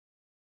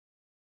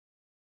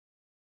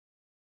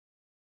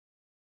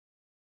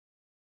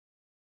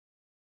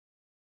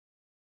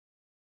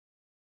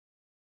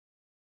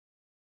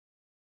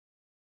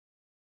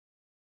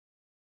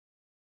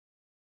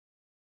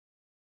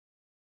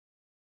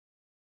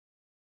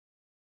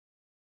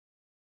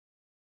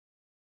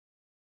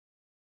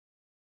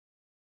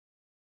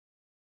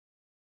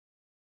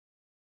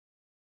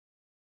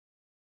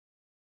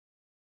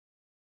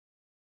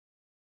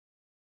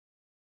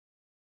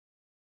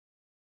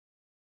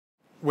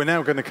we're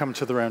now going to come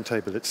to the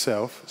roundtable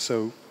itself.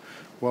 So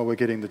while we're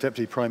getting the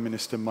Deputy Prime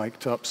Minister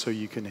mic'd up so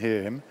you can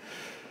hear him,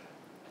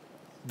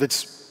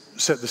 let's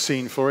set the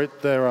scene for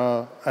it. There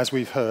are, as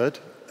we've heard,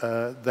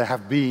 there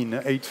have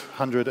been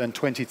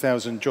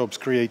 820,000 jobs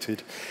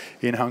created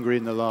in Hungary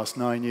in the last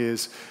 9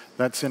 years.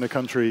 That's in a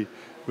country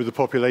with a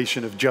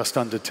population of just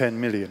under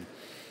 10 million.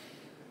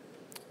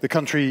 The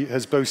country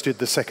has boasted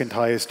the second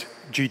highest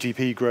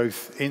GDP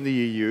growth in the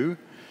EU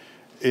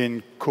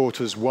in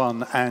quarters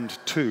 1 and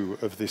 2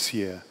 of this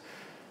year.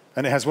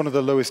 And it has one of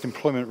the lowest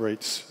employment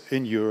rates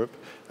in Europe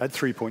at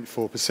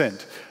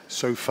 3.4%.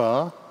 So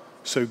far,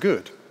 so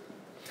good.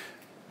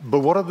 But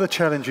what are the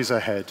challenges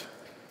ahead?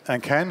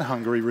 And can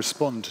Hungary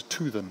respond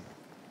to them?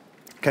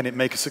 Can it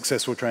make a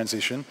successful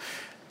transition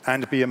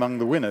and be among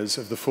the winners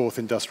of the fourth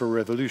industrial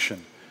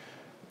revolution?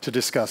 To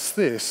discuss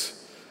this,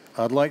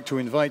 I'd like to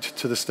invite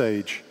to the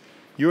stage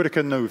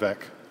Jurica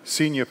Novak,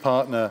 senior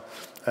partner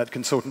at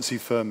consultancy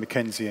firm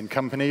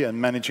McKinsey&Company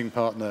and managing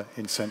partner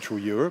in Central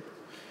Europe,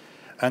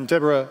 and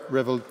Debora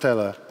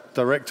Revoltella,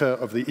 director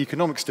of the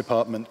economics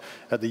department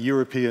at the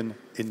European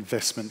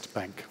Investment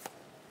Bank.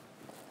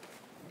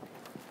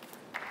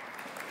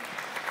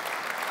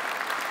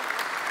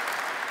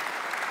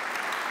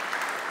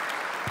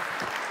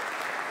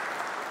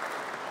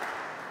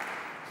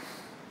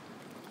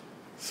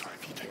 Sorry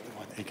if you take the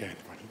one again.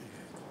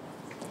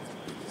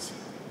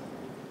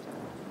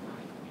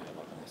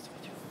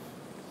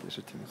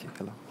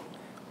 Hello.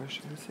 Where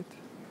should we sit?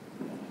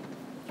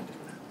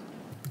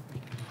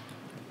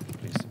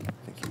 Please.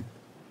 Thank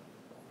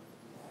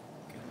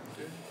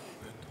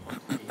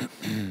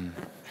you.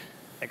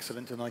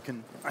 Excellent, and I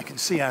can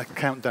see our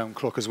countdown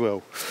clock as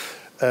well.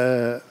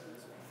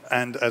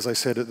 And as I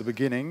said at the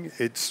beginning,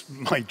 it's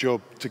my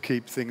job to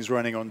keep things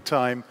running on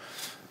time,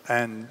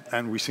 and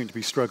we seem to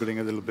be struggling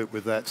a little bit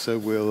with that. So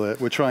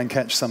we'll try and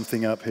catch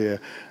something up here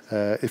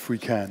if we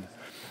can.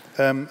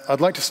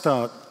 I'd like to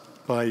start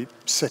by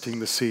setting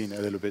the scene a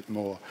little bit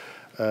more.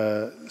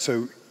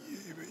 So,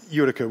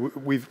 Jurica,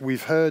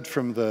 we've heard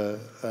from the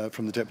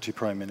Deputy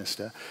Prime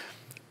Minister.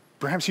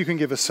 Perhaps you can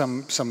give us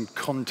some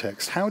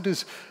context. How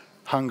does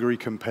Hungary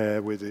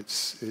compare with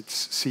its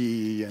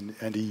CEE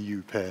and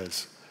EU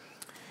pairs?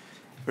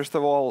 First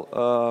of all,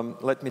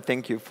 let me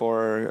thank you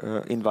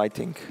for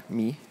inviting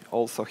me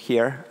also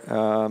here.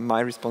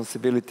 My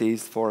responsibility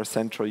is for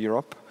Central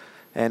Europe.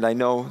 And I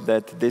know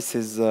that this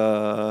is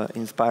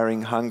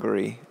Inspiring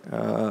Hungary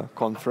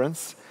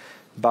conference,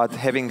 but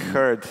having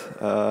heard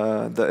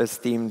the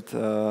esteemed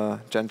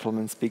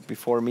gentleman speak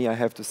before me, I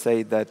have to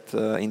say that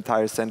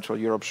entire Central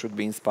Europe should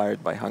be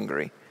inspired by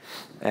Hungary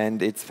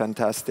and its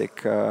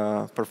fantastic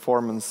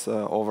performance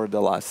over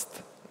the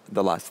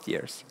last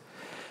years.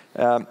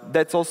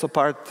 That's also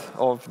part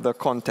of the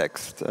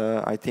context.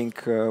 I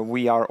think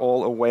we are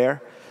all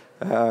aware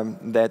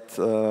that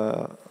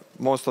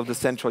most of the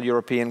Central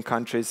European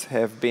countries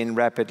have been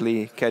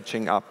rapidly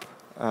catching up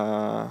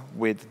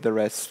with the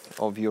rest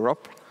of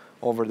Europe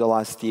over the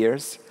last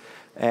years.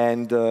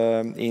 And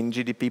in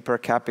GDP per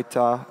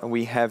capita,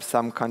 we have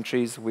some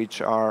countries which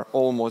are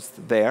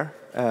almost there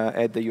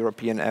at the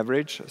European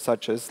average,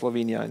 such as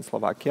Slovenia and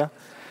Slovakia.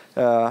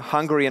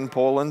 Hungary and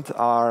Poland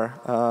are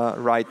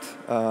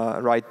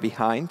right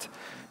behind.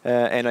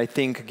 And I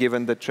think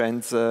given the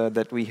trends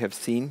that we have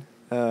seen,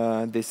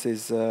 this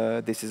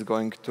is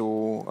going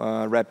to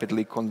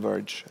rapidly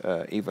converge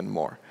even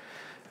more.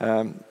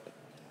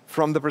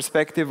 From the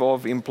perspective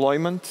of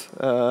employment,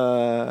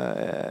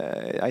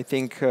 I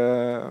think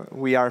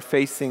we are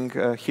facing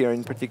here,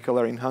 in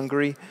particular in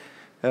Hungary,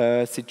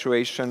 a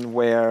situation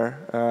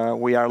where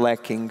we are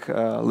lacking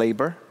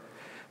labor.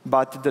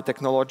 But the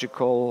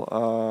technological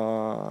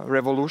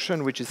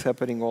revolution, which is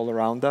happening all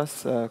around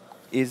us,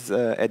 is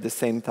at the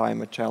same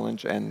time a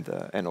challenge and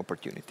an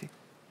opportunity.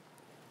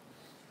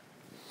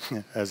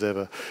 As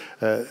ever.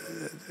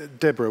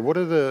 Debora, what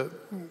are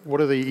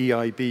the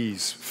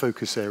EIB's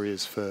focus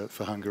areas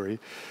for Hungary?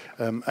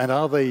 And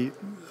are they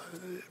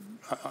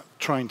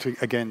trying to,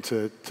 again,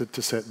 to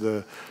set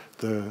the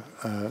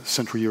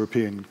Central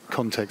European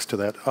context to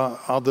that?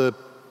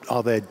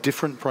 Are there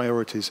different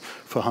priorities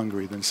for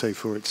Hungary than, say,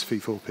 for its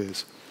FIFO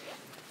peers?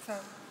 So,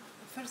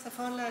 first of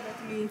all, let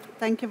me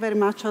thank you very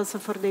much also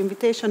for the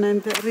invitation,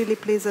 and really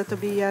pleased to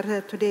be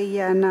here today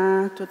and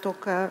to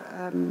talk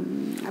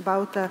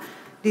about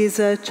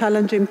these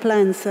challenging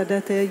plans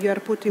that you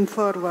are putting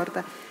forward.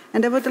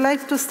 And I would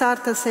like to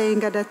start saying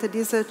that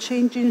this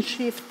changing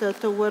shift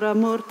toward a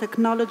more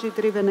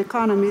technology-driven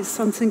economy is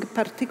something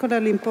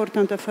particularly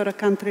important for a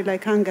country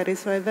like Hungary,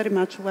 so I very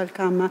much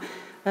welcome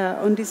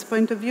on this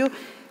point of view.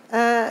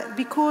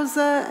 Because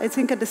I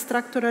think the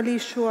structural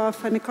issue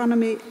of an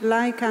economy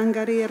like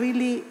Hungary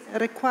really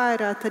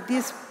require at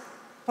this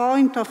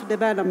point of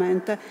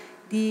development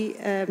the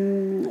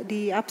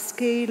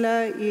upscale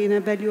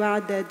in value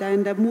added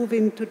and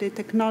moving to the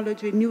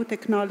technology, new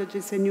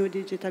technologies and new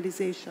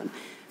digitalization.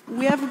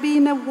 We have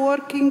been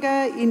working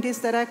in this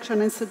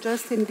direction and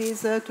suggesting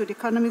this to the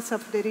economies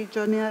of the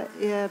region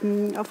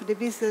of the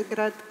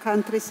Visegrad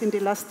countries in the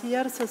last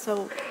years.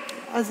 So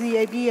as the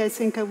EIB, I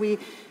think we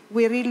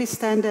we really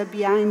stand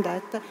behind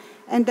that.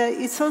 And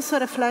it's also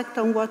reflect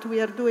on what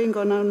we are doing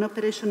on an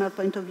operational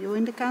point of view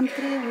in the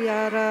country. We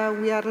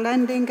are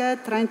lending,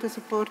 trying to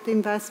support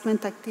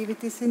investment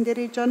activities in the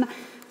region.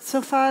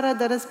 So far,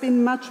 there has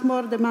been much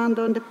more demand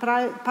on the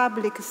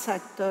public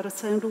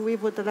sectors, and we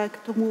would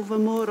like to move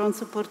more on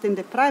supporting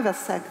the private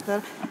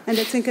sector. And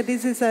I think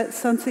this is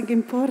something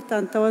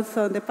important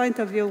also on the point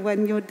of view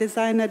when you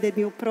design the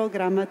new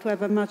program to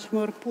have a much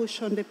more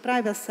push on the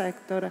private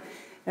sector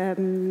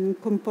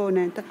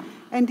component.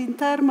 And in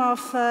terms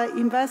of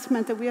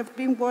investment, we have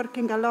been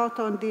working a lot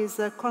on this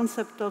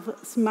concept of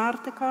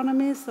smart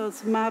economy, so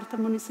smart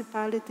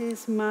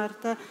municipalities,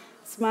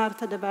 smart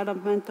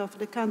development of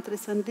the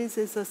countries, and this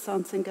is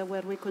something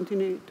where we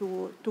continue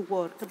to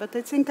work. But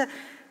I think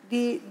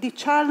the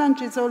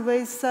challenge is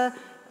always,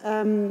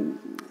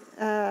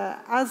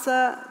 as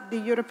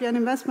the European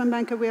Investment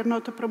Bank, we are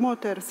not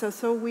promoters,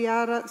 so we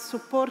are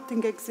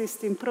supporting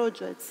existing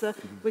projects.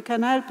 We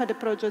can help the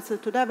projects to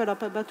develop,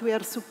 but we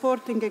are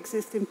supporting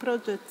existing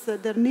projects.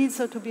 There needs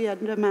to be a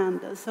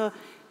demand, so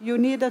you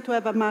need to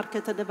have a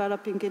market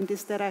developing in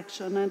this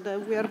direction,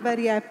 and we are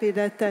very happy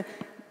that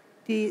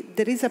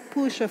there is a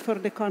push for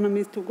the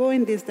economy to go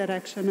in this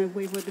direction, and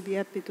we would be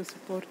happy to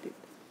support it.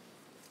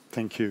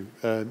 Thank you.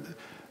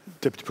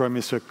 Deputy Prime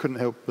Minister, I couldn't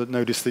help but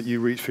notice that you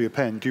reached for your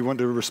pen. Do you want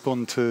to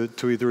respond to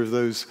either of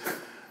those?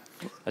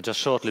 Just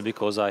shortly,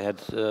 because I had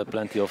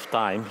plenty of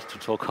time to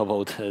talk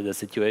about the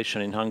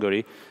situation in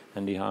Hungary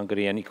and the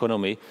Hungarian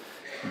economy,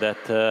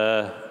 that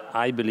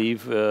I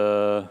believe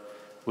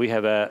we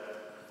have a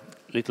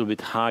little bit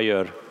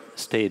higher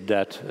state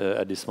debt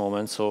at this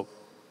moment. So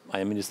I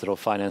am Minister of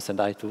Finance, and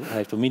I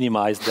have to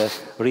minimize the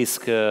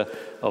risk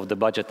of the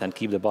budget and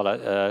keep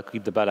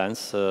the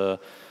balance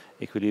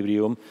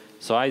equilibrium.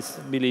 So I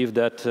believe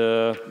that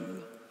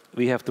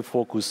we have to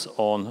focus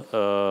on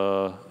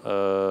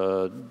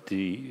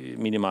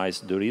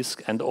minimize the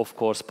risk, and of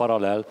course,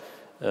 parallel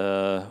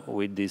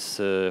with these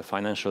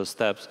financial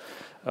steps,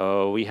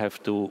 we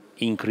have to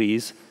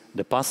increase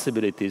the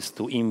possibilities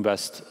to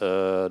invest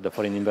the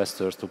foreign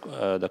investors to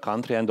the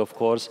country, and of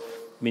course,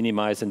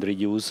 minimize and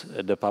reduce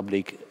the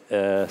public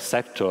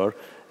sector,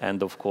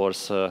 and of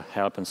course,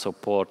 help and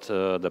support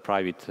the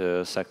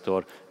private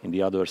sector in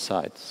the other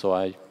side. So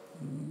I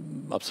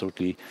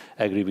absolutely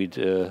agree with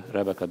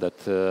Rebecca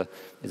that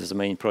it is the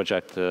main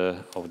project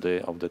of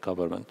the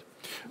government.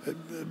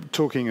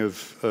 Talking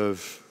of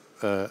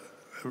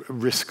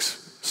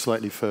risks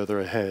slightly further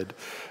ahead,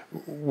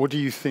 what do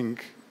you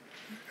think?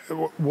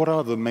 What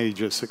are the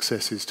major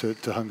successes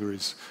to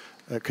Hungary's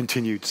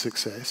continued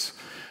success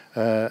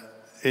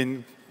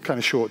in kind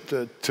of short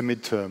to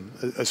mid-term,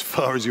 as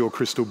far as your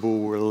crystal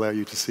ball will allow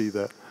you to see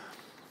that?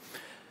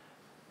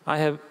 I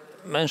have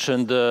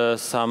mentioned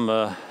some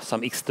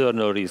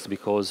external risks,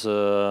 because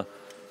the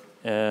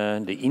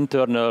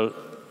internal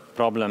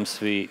problems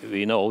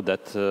we know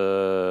that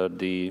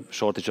the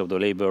shortage of the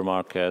labor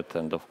market,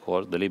 and of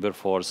course the labor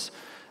force,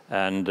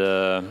 and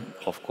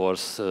of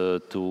course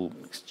to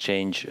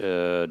change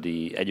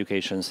the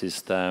education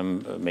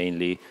system,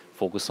 mainly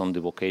focus on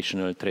the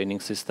vocational training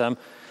system.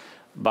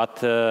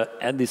 But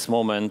at this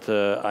moment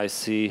I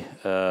see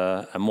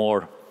a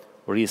more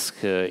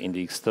risk in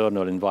the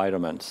external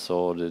environment.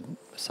 So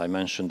as I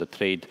mentioned, the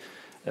trade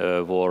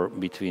war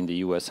between the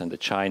US and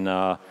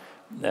China,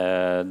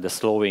 the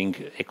slowing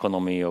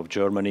economy of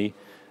Germany.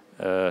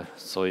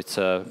 So it's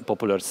a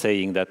popular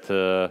saying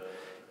that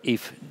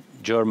if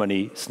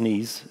Germany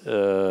sneezes,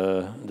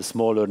 the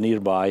smaller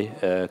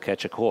nearby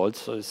catch a cold.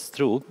 So it's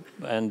true,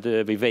 and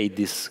we wait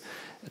this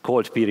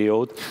cold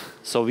period.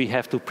 So we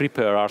have to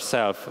prepare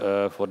ourselves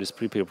for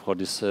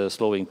this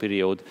slowing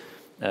period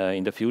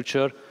in the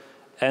future.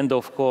 And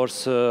of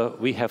course,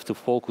 we have to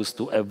focus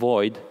to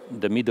avoid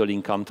the middle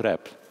income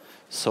trap.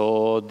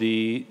 So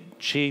the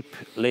cheap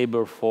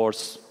labor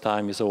force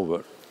time is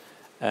over.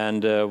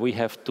 And we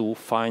have to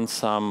find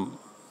some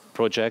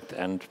projects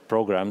and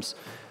programs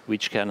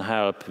which can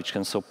help, which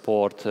can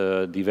support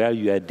the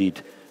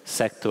value-added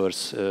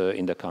sectors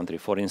in the country.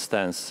 For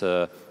instance,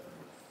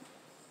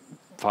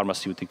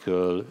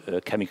 pharmaceutical,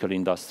 chemical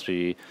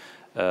industry,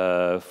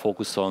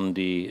 focus on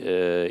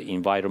the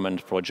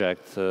environment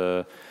project,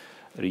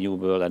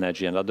 renewable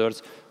energy and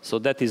others. So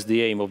that is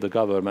the aim of the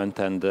government,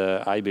 and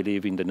I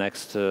believe in the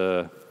next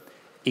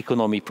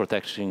economic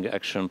protection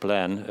action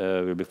plan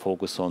will be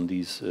focused on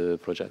these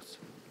projects.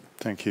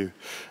 Thank you.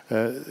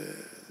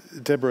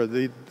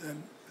 Debora,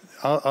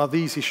 are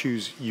these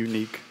issues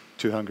unique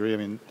to Hungary? I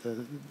mean,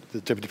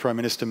 the Deputy Prime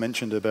Minister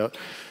mentioned about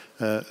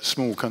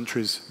small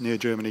countries near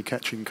Germany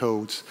catching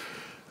colds.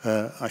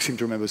 I seem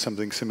to remember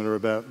something similar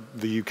about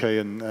the UK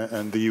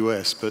and the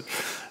US, but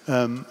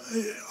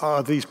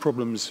are these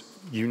problems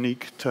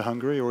unique to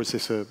Hungary, or is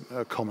this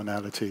a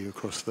commonality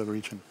across the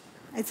region?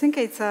 I think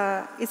it's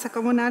a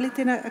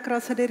commonality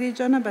across the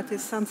region, but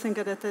it's something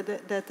that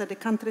the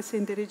countries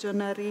in the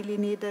region really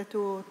need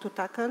to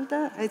tackle.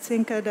 I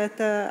think that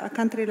a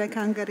country like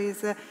Hungary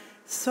is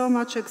so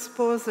much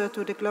exposed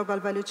to the global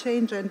value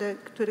chain, and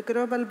to the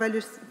global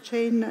value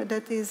chain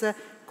that is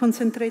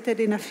concentrated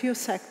in a few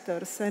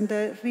sectors, and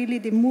really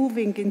the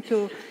moving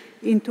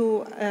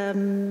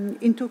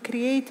into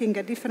creating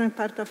a different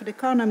part of the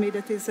economy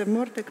that is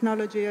more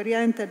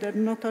technology-oriented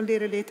and not only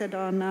related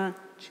on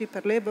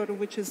cheaper labor,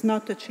 which is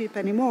not cheap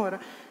anymore.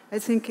 I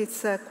think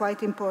it's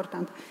quite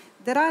important.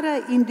 There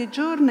are, in the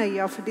journey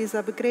of this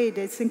upgrade,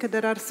 I think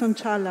there are some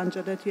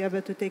challenges that you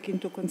have to take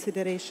into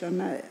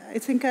consideration. I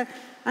think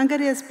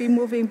Hungary has been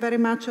moving very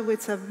much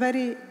with a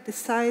very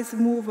decisive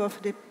move of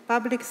the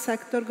public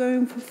sector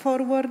going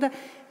forward,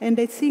 and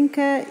I think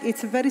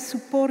it's very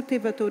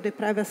supportive to the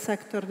private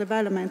sector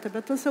development.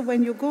 But also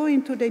when you go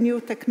into the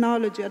new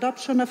technology,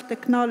 adoption of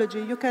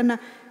technology, you can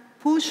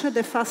push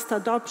the fast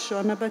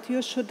adoption, but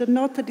you should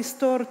not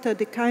distort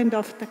the kind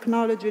of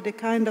technology, the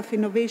kind of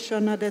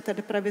innovation that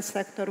the private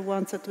sector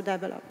wants to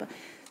develop.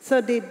 So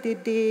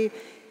the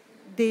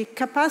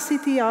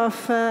capacity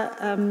of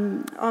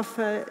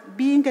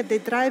being the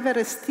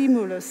driver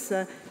stimulus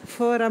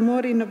for a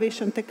more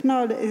innovation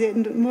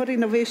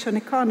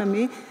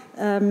economy,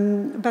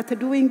 but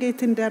doing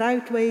it in the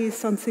right way is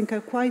something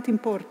quite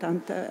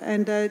important,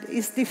 and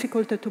is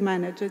difficult to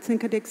manage. I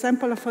think the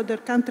example of other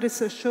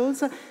countries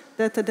shows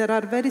that there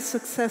are very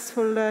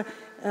successful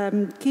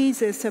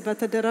cases, but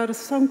there are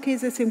some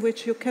cases in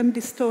which you can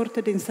distort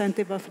the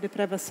incentive of the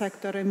private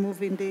sector and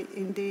move in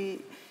the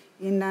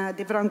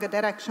wrong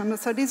direction.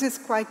 So this is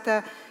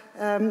quite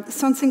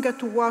something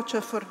to watch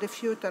for the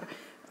future.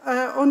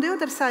 On the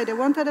other side, I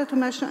wanted to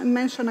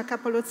mention a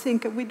couple of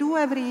things. We do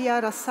every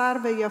year a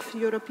survey of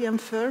European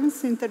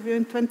firms,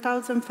 interviewing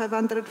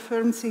 10,500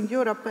 firms in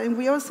Europe, and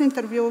we also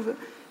interview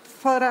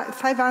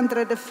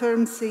 500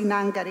 firms in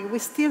Hungary. We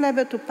still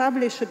have to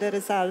publish the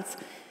results,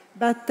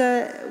 but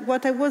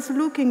what I was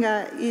looking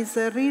at is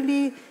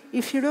really,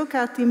 if you look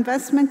at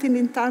investment in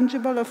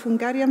intangible of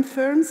Hungarian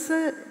firms,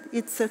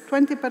 it's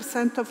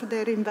 20% of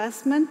their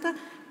investment,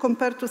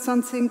 compared to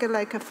something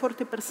like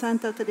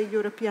 40% at the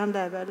European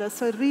level.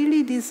 So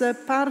really this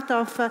part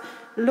of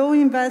low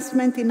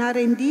investment in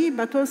R&D,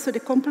 but also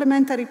the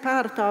complementary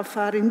part of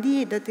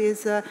R&D that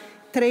is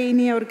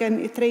training,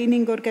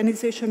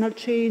 organizational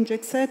change,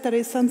 etc.,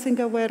 is something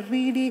where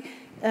really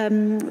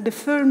the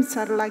firms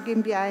are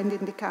lagging behind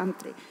in the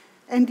country.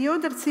 And the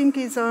other thing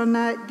is on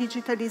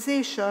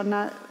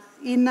digitalization.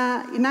 In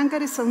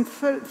Hungary, some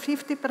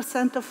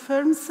 50% of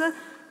firms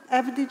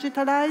have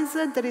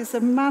digitalized. There is a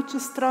much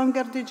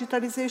stronger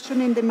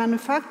digitalization in the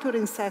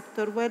manufacturing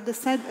sector, where the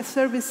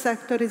service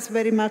sector is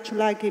very much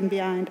lagging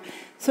behind.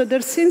 So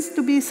there seems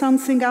to be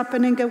something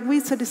happening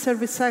with the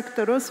service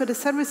sector. Also, the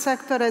service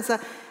sector has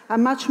a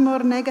much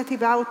more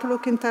negative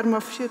outlook in terms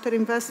of future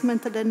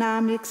investment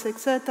dynamics,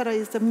 etc.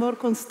 Is more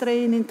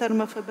constrained in terms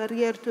of a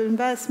barrier to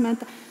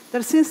investment.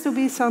 There seems to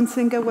be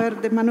something where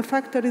the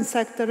manufacturing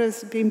sector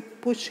has been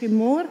pushing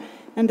more,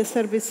 and the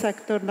service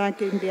sector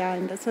lagging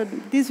behind. So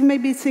this may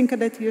be something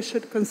that you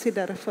should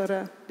consider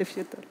for the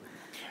future.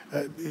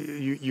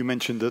 You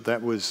mentioned that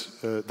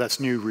that's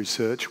new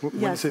research.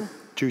 When is it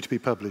due to be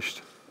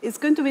published? It's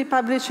going to be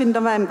published in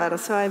November,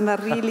 so I'm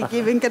really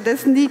giving the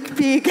sneak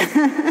peek.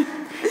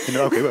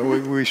 Okay, well,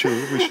 we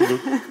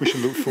should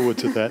look forward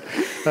to that.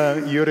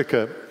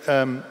 Jurica,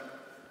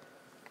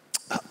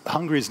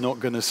 Hungary is not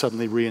going to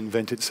suddenly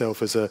reinvent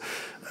itself as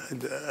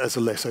a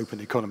less open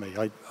economy.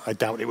 I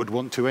doubt it would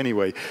want to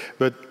anyway.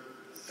 But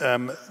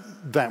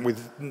that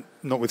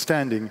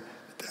notwithstanding,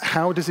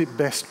 how does it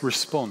best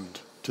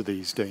respond to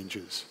these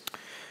dangers?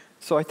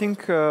 So I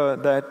think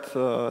that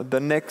the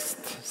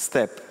next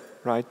step,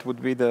 right,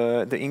 would be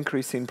the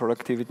increase in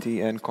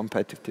productivity and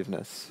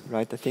competitiveness,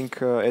 right? I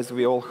think, as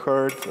we all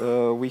heard,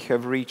 we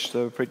have reached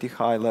a pretty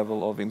high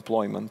level of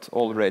employment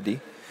already.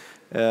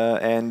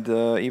 And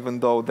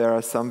even though there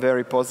are some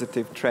very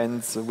positive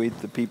trends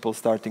with the people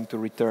starting to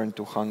return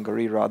to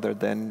Hungary rather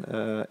than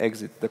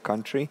exit the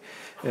country,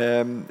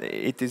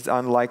 it is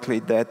unlikely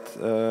that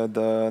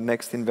the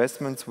next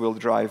investments will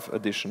drive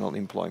additional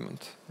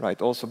employment,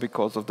 right? Also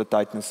because of the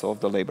tightness of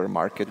the labor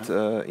market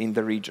in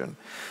the region.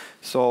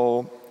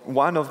 So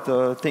one of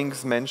the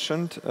things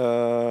mentioned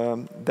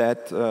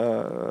that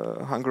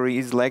Hungary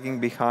is lagging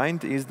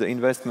behind is the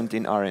investment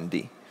in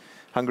R&D.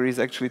 Hungary is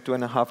actually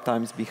 2.5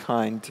 times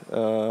behind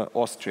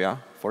Austria,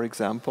 for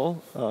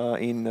example,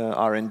 in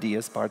R&D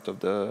as part of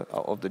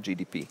the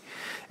GDP.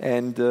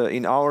 And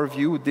in our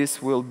view,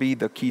 this will be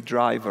the key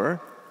driver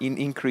in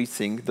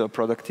increasing the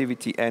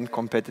productivity and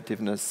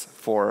competitiveness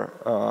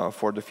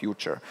for the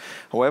future.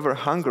 However,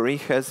 Hungary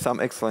has some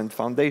excellent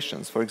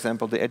foundations. For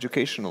example, the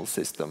educational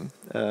system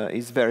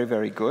is very,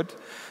 very good.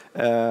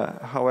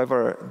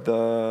 However,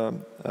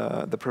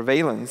 the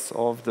prevalence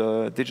of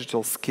the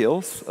digital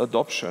skills,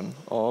 adoption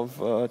of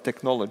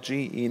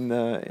technology in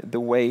the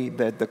way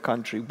that the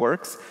country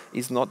works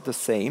is not the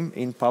same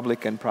in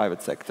public and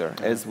private sector,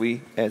 as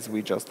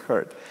we just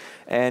heard.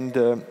 And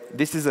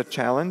this is a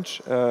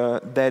challenge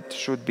that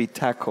should be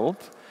tackled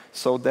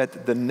so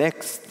that the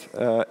next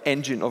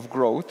engine of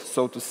growth,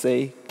 so to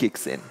say,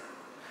 kicks in.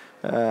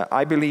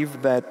 I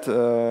believe that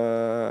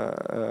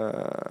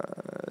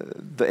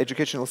the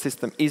educational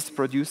system is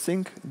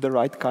producing the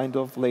right kind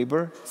of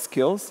labor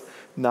skills.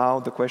 Now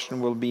the question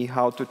will be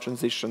how to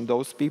transition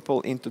those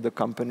people into the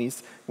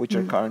companies which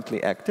are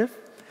currently active,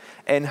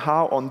 and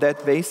how on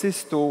that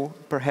basis to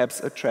perhaps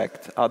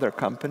attract other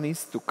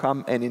companies to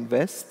come and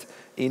invest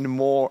in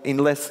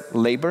less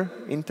labor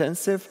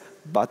intensive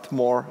but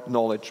more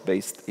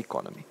knowledge-based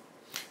economy.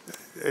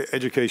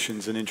 Education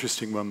is an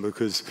interesting one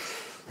because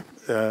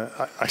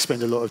I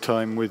spend a lot of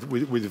time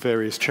with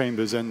various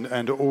chambers,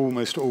 and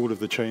almost all of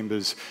the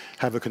chambers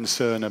have a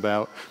concern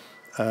about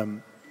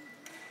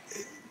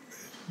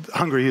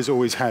Hungary has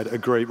always had a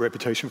great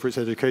reputation for its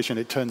education.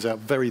 It turns out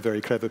very,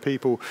 very clever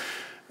people.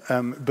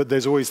 But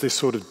there's always this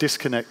sort of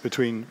disconnect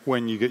between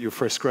when you get your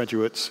fresh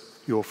graduates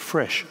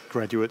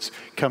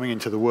coming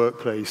into the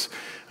workplace,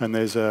 and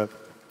there's a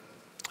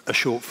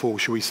shortfall,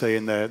 shall we say,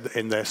 in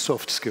their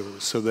soft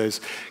skills. So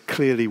there's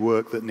clearly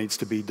work that needs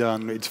to be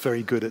done. It's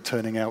very good at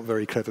turning out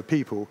very clever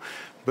people,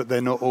 but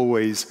they're not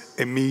always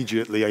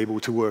immediately able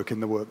to work in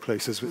the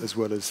workplace as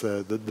well as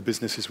the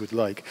businesses would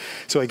like.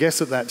 So I guess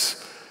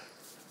that's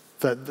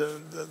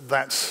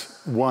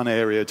one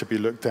area to be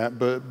looked at.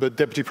 But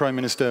Deputy Prime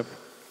Minister,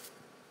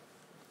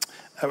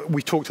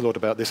 we talked a lot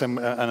about this,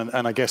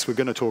 and I guess we're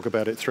going to talk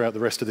about it throughout the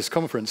rest of this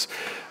conference.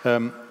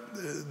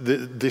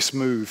 This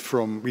move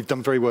from, we've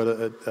done very well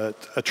at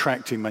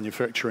attracting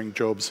manufacturing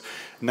jobs.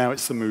 Now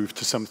it's the move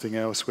to something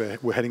else.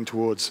 We're heading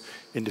towards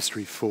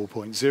Industry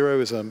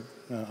 4.0, as I'm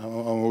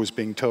always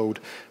being told.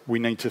 We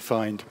need to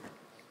find,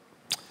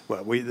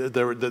 well,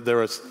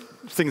 there are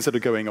things that are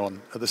going on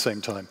at the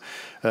same time.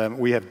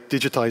 We have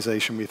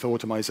digitization, we have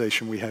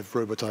automation, we have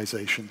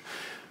robotization,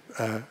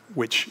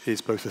 which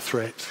is both a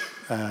threat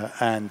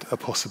and a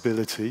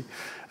possibility.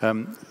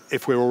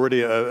 If we're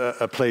already at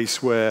a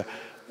place where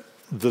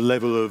the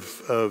level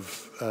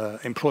of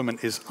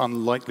employment is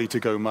unlikely to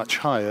go much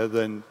higher,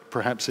 then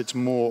perhaps it's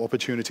more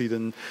opportunity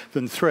than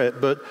threat.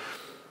 But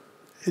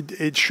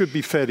it should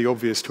be fairly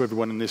obvious to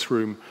everyone in this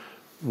room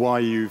why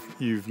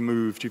you've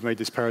made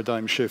this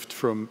paradigm shift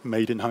from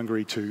made in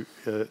Hungary to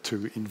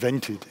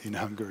invented in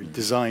Hungary,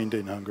 designed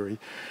in Hungary.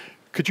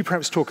 Could you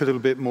perhaps talk a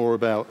little bit more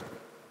about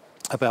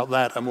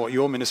that and what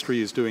your ministry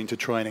is doing to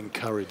try and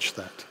encourage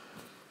that?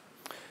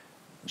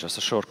 Just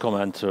a short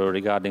comment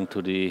regarding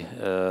to the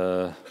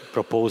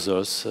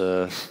proposals,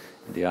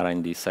 the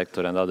R&D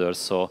sector and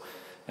others,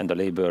 and the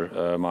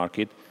labor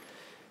market.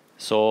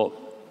 So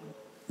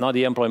now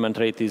the employment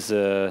rate is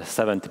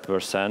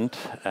 70%,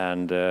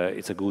 and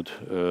it's a good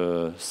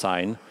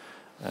sign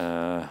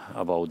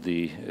about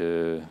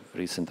the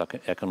recent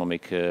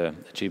economic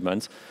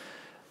achievements.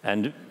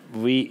 And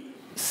we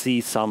see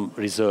some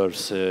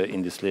reserves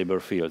in this labor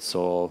field.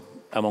 So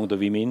among the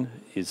women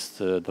is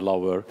the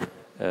lower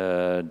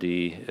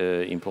the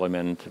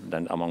employment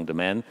than among the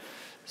men.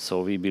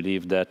 So we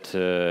believe that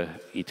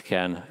it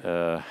can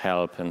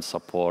help and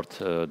support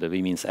the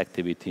women's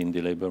activity in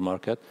the labor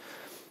market.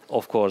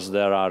 Of course,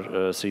 there are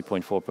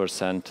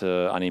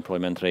 3.4%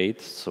 unemployment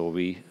rate, so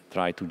we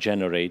try to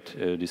generate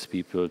these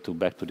people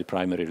back to the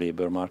primary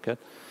labor market.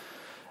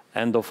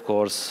 And of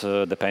course,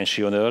 the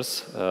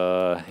pensioners,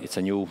 it's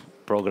a new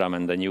program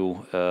and a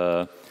new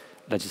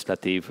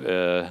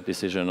legislative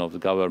decision of the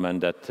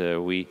government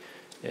that we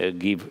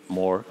give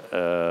more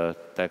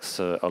tax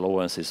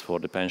allowances for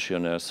the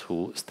pensioners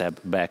who step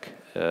back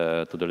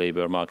to the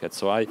labor market.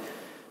 So I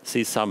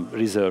see some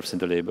reserves in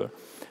the labor.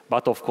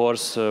 But of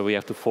course, we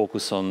have to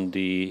focus on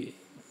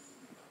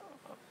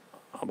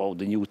about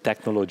the new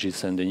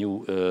technologies and the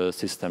new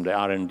system, the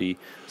R&D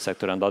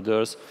sector and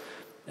others.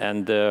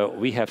 And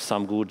we have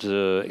some good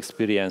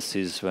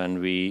experiences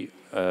when we,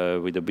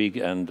 with the big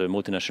and the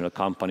multinational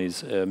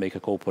companies, make a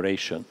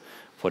cooperation.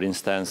 For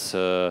instance,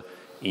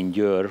 in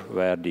Europe,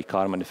 where the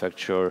car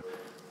manufacturer,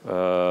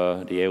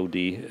 the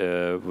Audi,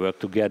 work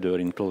together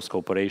in close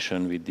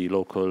cooperation with the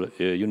local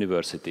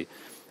university.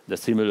 The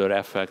similar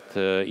effect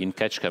in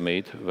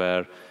Kecskemét,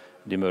 where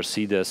the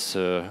Mercedes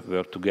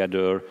work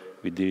together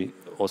with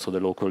also the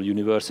local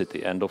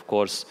university. And of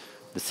course,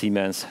 the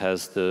Siemens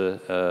has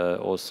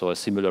also a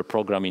similar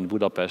program in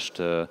Budapest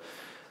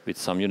with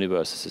some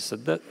universities.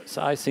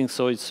 So I think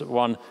so it's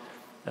one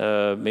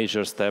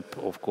major step,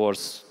 of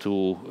course,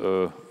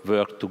 to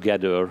work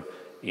together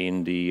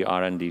in the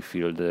R&D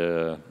field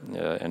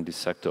and this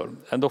sector.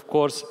 And of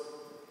course,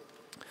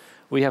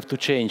 we have to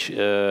change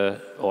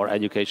our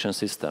education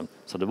system.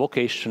 So the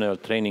vocational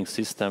training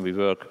system, we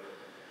work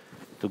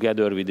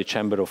together with the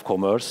Chamber of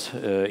Commerce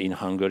in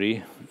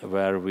Hungary,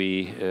 where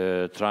we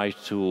try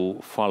to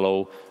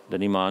follow the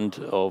demand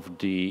of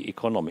the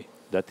economy.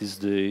 That is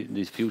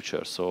the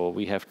future. So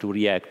we have to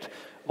react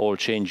all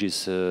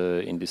changes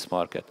in this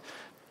market.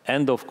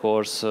 And of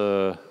course,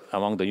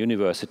 among the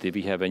university,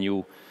 we have a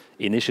new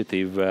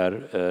initiative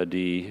where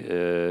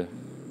the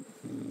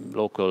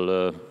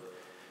local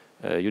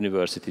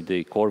university,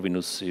 the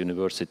Corvinus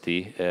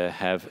University,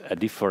 have a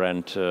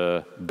different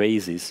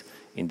basis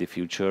in the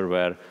future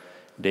where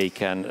they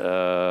can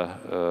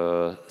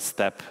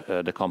step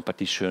the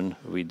competition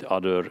with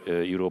other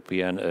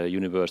European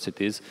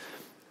universities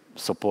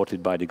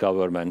supported by the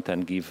government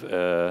and give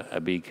a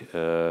big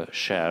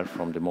share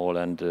from the mall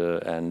and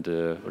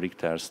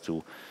Richters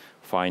to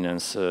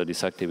finance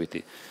this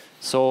activity.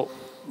 So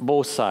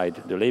both sides,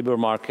 the labor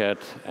market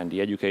and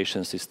the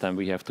education system,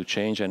 we have to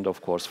change, and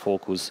of course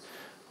focus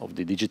of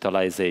the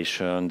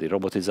digitalization, the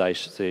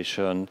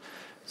robotization.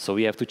 So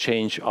we have to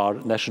change our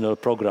national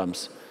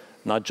programs,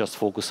 not just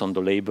focus on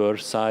the labor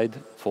side,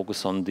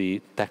 focus on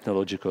the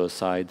technological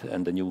side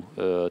and the new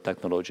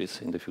technologies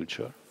in the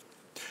future.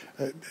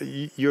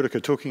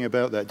 Jurica, talking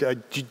about that,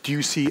 do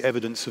you see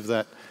evidence of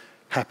that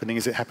happening?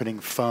 Is it happening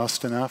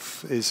fast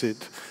enough? Is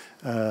it,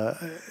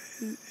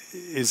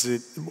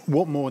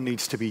 what more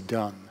needs to be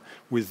done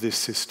with this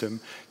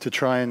system to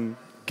try and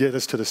get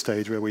us to the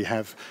stage where we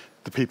have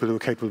the people who are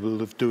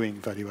capable of doing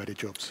value-added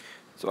jobs?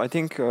 So I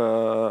think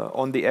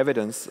on the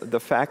evidence, the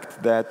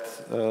fact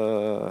that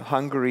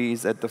Hungary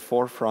is at the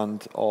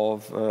forefront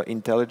of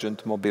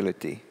intelligent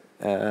mobility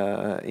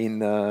in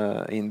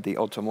the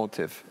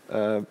automotive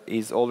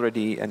is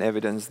already an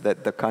evidence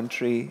that the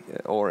country,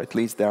 or at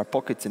least there are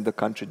pockets in the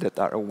country that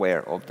are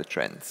aware of the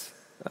trends.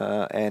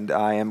 And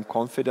I am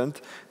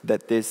confident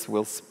that this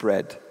will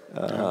spread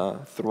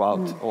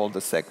throughout all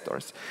the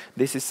sectors.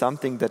 This is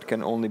something that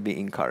can only be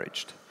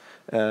encouraged.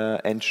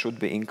 And should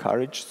be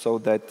encouraged so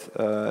that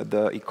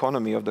the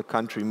economy of the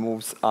country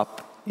moves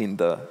up in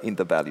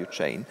the value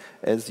chain,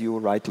 as you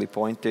rightly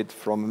pointed,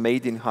 from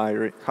made in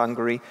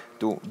Hungary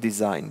to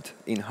designed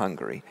in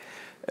Hungary.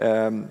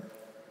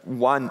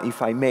 One,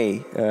 if I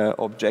may,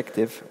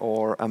 objective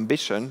or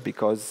ambition,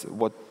 because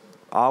what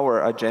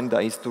our agenda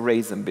is to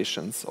raise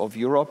ambitions of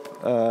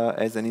Europe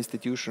as an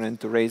institution and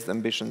to raise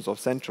ambitions of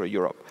Central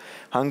Europe.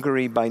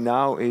 Hungary by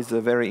now is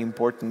a very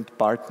important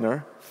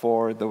partner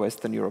for the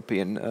Western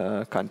European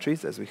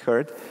countries, as we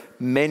heard.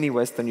 Many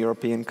Western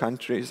European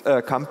countries,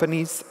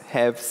 companies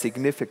have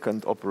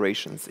significant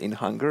operations in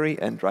Hungary,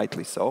 and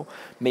rightly so.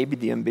 Maybe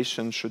the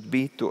ambition should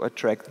be to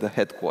attract the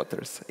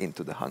headquarters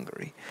into the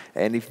Hungary.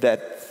 And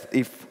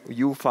if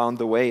you found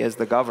a way as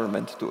the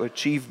government to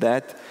achieve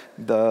that,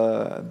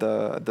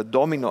 the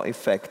domino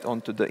effect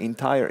onto the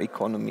entire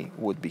economy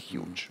would be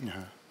huge.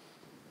 Yeah.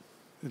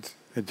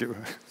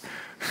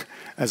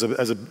 As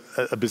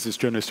a business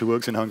journalist who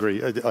works in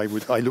Hungary,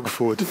 I look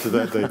forward to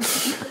that day.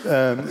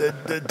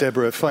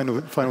 Debora,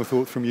 final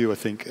thought from you, I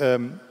think.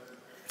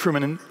 From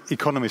an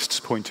economist's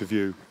point of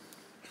view,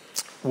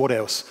 what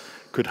else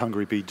could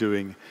Hungary be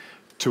doing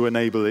to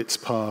enable its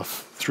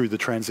path through the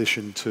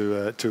transition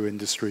to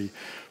Industry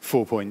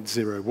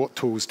 4.0? What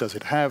tools does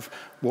it have?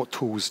 What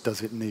tools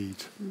does it need?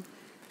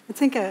 I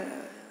think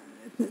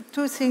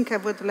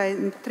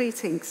three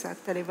things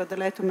actually would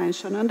like to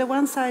mention. On the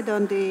one side,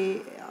 on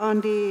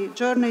the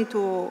journey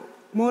to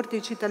more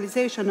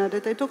digitalization,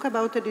 that I talk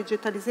about the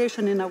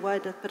digitalization in a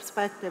wider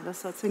perspective,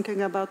 so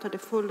thinking about the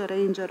full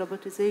range of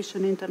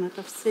robotization, Internet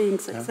of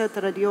Things,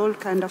 etc., the old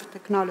kind of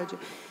technology.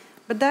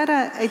 But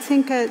there, I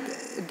think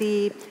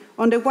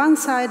on the one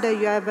side,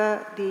 you have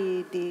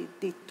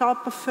the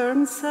top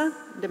firms,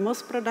 the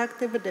most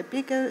productive, the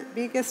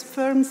biggest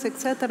firms,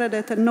 etc.,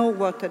 that know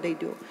what they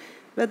do.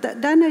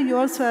 But then you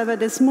also have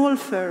the small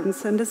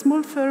firms, and the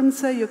small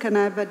firms, you can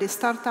have the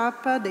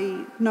startup,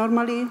 they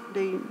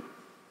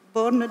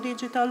born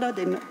digital,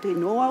 they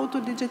know how to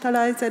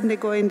digitalize, and they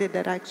go in the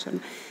direction.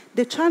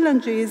 The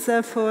challenge is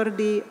for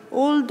the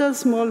older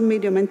small,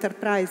 medium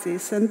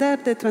enterprises, and there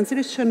the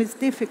transition is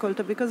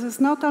difficult because it's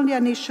not only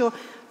an issue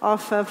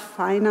of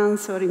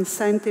finance or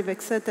incentive,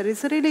 etc.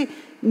 It's really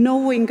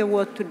knowing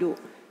what to do.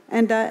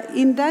 And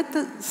in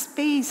that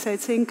space, I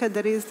think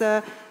there is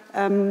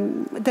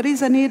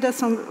a need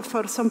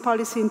for some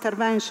policy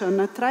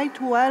intervention. Try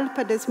to help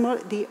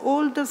the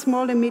older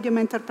small and medium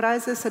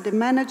enterprises, the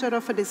manager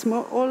of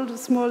the old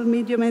small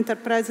medium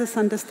enterprises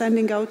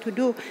understanding how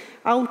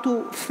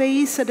to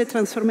face the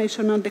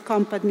transformation of the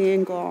company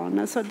and go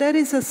on. So there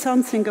is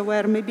something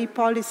where maybe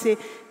policy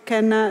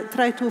can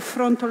try to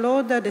front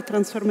load the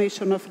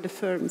transformation of the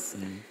firms.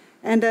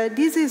 And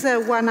this is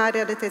one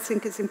area that I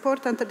think is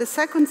important. The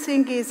second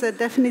thing is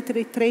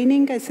definitely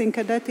training. I think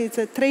that is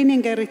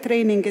training and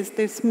retraining is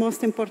the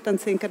most important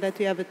thing that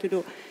you have to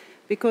do.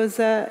 Because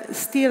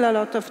still a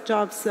lot of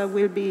jobs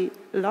will be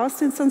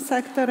lost in some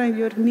sector, and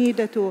you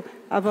need to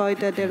avoid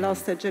the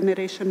lost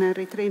generation and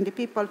retrain the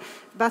people.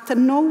 But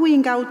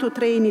knowing how to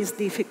train is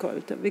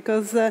difficult,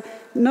 because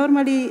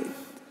normally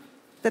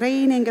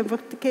training and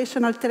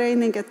vocational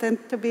training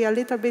tend to be a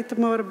little bit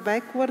more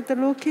backward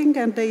looking,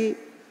 and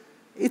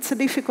it's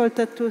difficult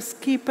to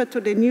skip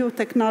to the new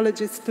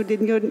technologies, to the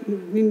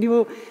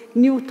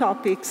new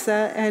topics,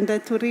 and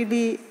to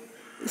really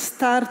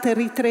start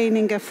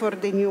retraining for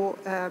the new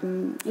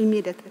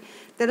immediately.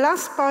 The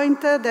last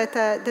point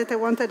that I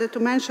wanted to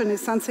mention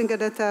is something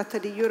that at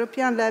the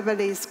European level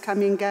is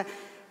coming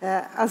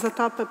as a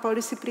top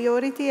policy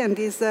priority, and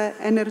is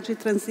energy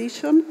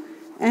transition.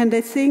 And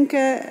I think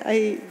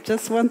I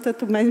just wanted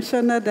to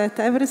mention that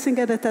everything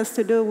that has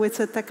to do with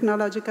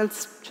technological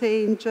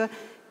change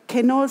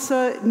can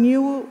also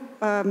new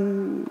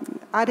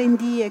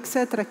R&D,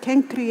 etc.,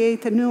 can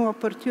create a new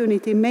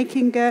opportunity,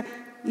 making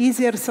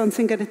easier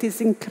something that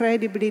is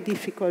incredibly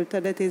difficult,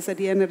 that is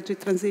the energy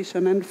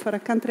transition. And for a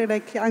country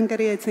like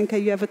Hungary, I think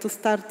you have to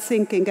start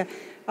thinking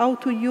how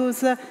to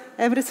use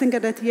everything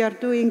that you are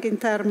doing in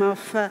terms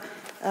of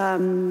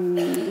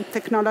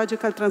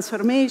technological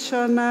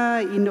transformation,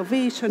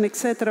 innovation,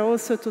 etc.,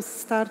 also to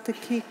start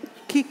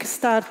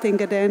kick-starting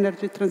the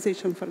energy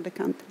transition for the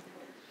country.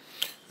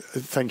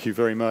 Thank you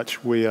very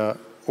much. We are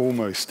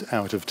almost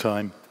out of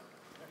time.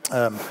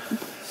 I'll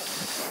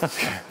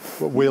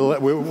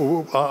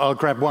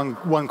grab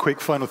one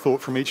quick final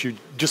thought from each of you.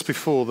 Just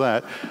before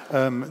that,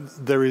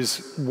 there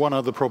is one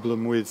other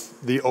problem with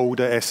the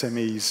older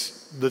SMEs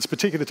that's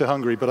particular to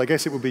Hungary, but I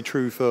guess it would be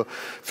true for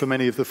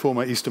many of the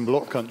former Eastern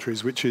Bloc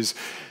countries, which is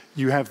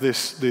you have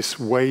this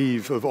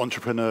wave of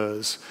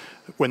entrepreneurs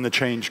when the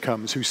change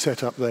comes who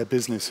set up their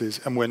businesses,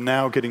 and we're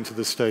now getting to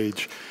the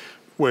stage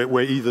where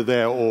we're either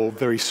there or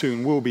very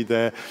soon will be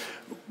there,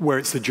 where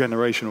it's the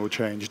generational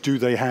change. Do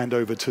they hand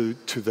over to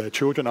their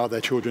children? Are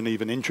their children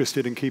even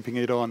interested in keeping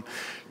it on?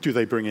 Do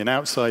they bring in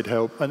outside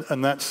help?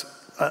 And that's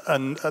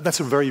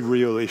a very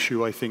real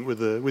issue, I think, with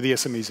the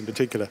SMEs in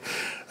particular.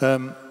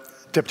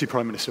 Deputy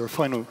Prime Minister, a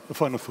final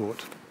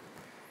thought.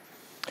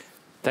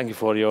 Thank you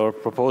for your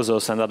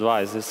proposals and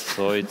advices.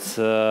 So it's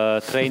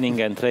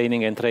training and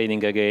training and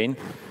training again.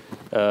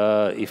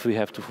 If we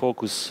have to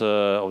focus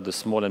on the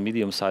small and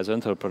medium-sized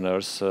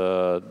entrepreneurs,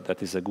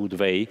 that is a good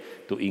way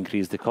to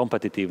increase the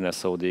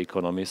competitiveness of the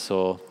economy.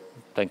 So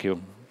thank you.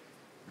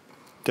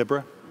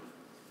 Debora,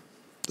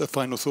 a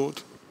final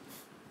thought?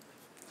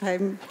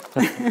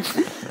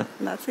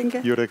 Nothing.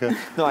 Jurica?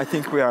 No, I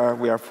think we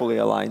are fully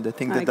aligned. I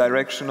think the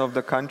direction of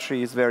the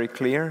country is very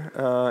clear.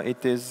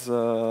 It is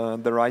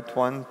the right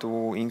one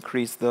to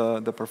increase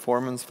the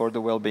performance for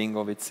the well-being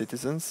of its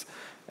citizens.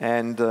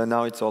 And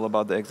now it's all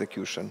about the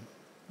execution.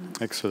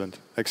 Excellent.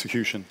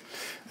 Execution.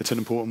 It's an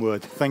important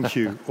word. Thank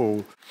you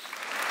all.